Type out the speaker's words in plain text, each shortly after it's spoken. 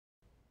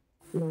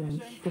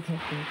launch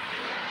detected.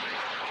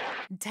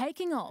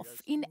 Taking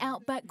off in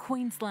outback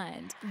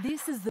Queensland,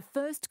 this is the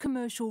first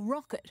commercial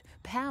rocket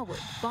powered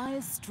by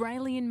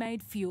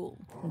Australian-made fuel.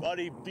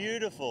 Bloody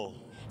beautiful.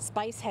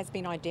 Space has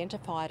been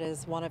identified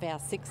as one of our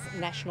 6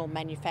 national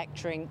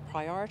manufacturing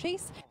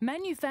priorities.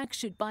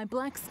 Manufactured by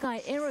Black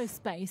Sky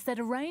Aerospace at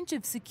a range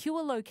of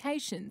secure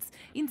locations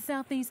in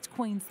southeast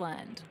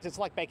Queensland. It's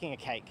like baking a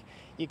cake.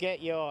 You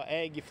get your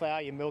egg, your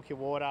flour, your milk, your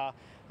water,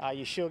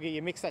 your sugar,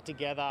 you mix that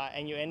together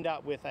and you end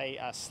up with a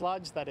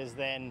sludge that is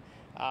then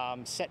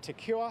set to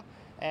cure,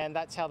 and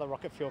that's how the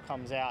rocket fuel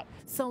comes out.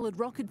 Solid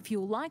rocket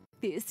fuel like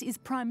this is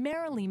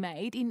primarily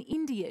made in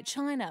India,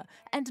 China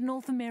and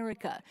North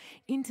America.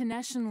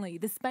 Internationally,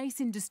 the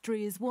space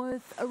industry is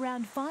worth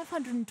around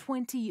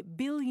 $520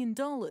 billion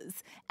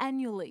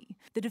annually.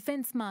 The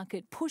defence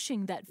market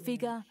pushing that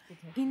figure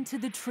into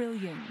the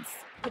trillions.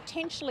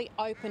 Potentially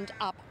opened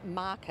up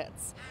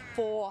markets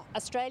for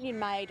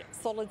Australian-made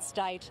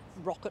solid-state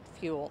rocket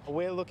fuel.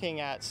 We're looking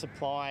at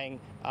supplying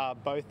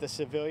both the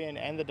civilian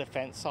and the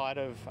defence side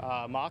of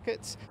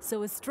markets.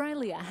 So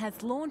Australia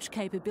has launch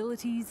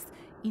capabilities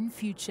in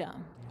future.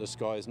 The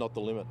sky is not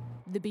the limit.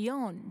 The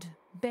beyond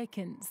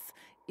beckons.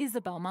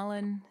 Isabel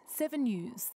Mullen, 7 News.